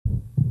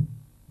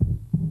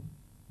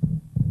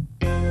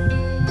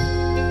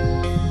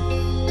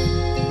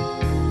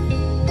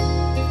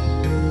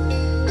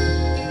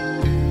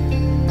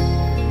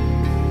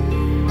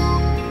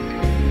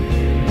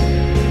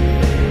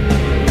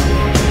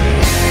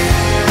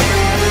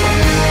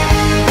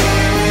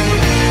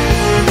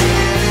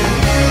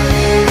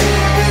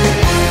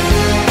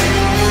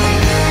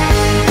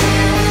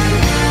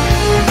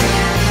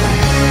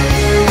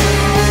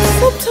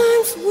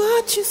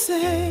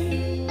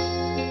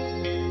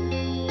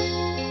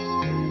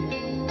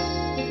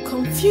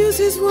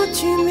confuses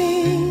what you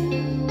mean.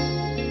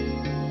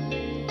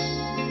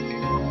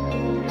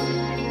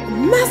 A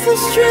mass of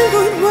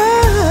strangled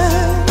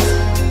words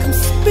come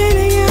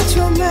spitting out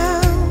your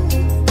mouth.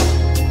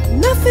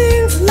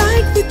 Nothing's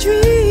like the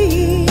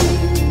dream.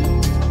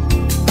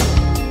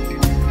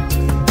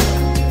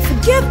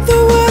 Forget the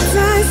words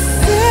I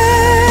said.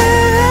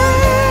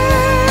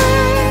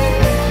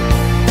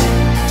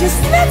 Just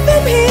let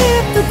them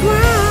hit the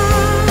ground.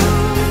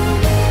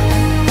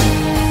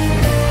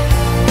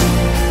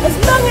 As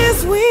long as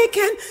we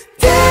can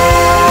tear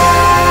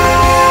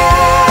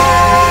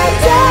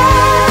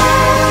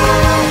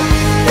down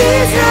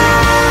these houses,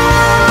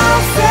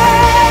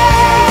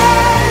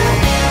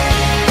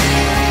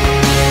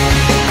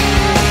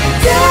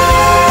 tear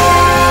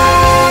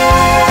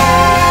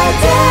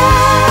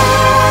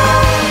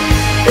down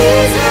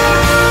these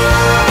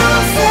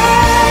houses.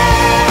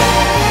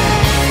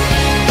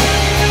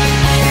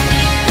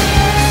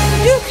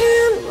 You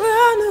can't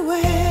run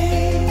away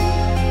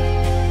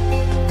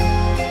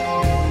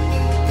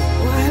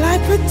while I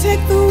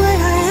protect the way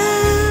I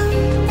am.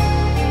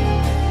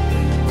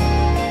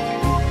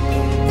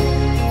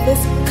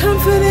 There's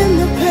comfort in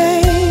the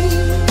pain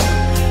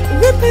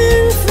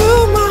ripping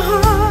through my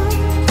heart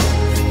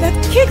that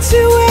kicks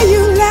you where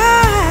you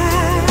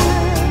lie.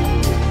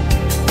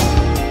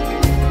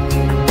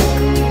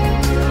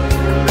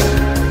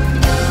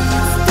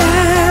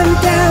 Stand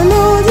down,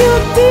 all you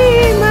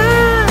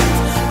demons,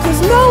 'cause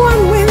no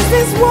one wins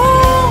this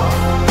war.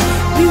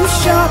 You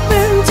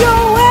sharpened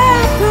your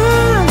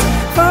weapons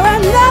for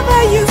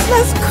another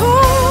useless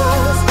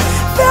cause.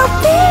 There'll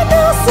be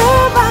no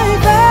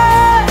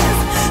survivors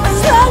as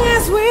long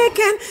as we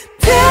can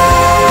tear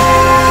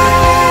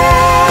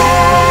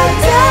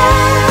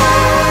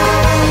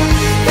down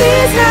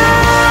these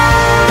houses,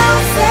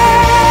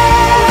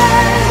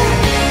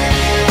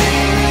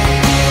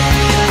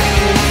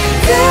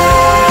 tear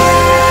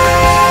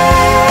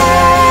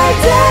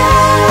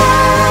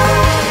down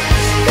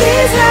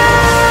these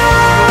houses.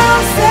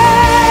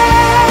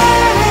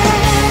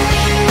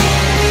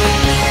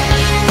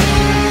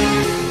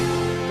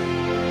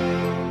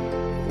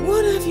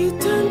 What have you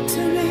done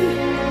to me?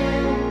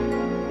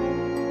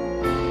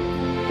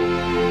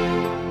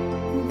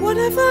 What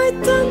have I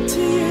done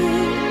to you?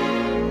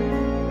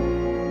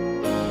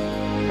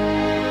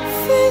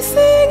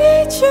 Facing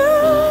each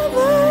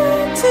other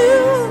to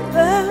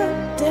the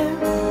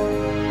death.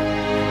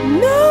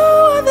 No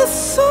other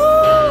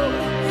soul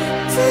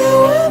to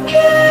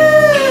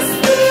witness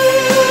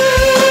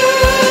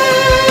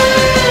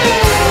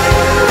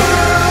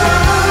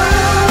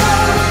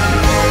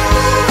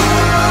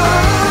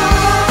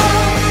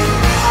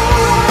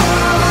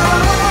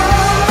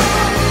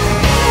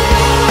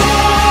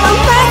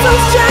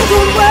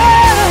strangled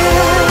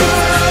words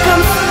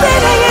come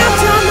spitting out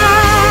your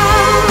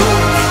mouth.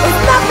 It's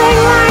nothing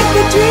like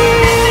the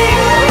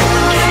dream.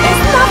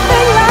 It's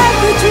nothing like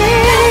the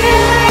dream.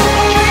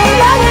 As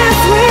long as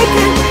we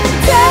can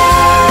tear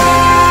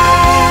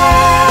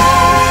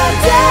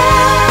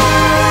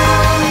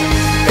down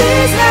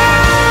these houses.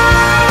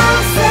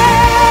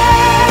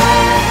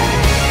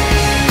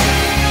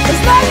 As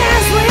long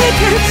as we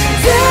can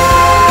tear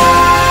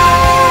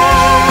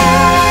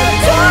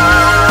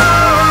down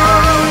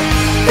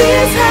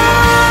these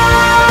houses.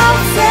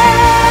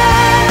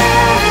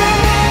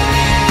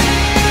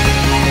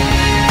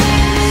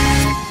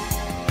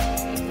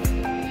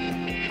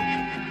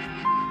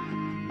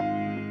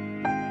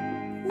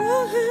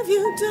 What have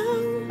you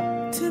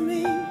done to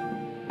me?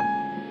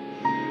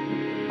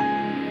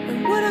 And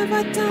what have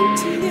I done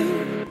to you?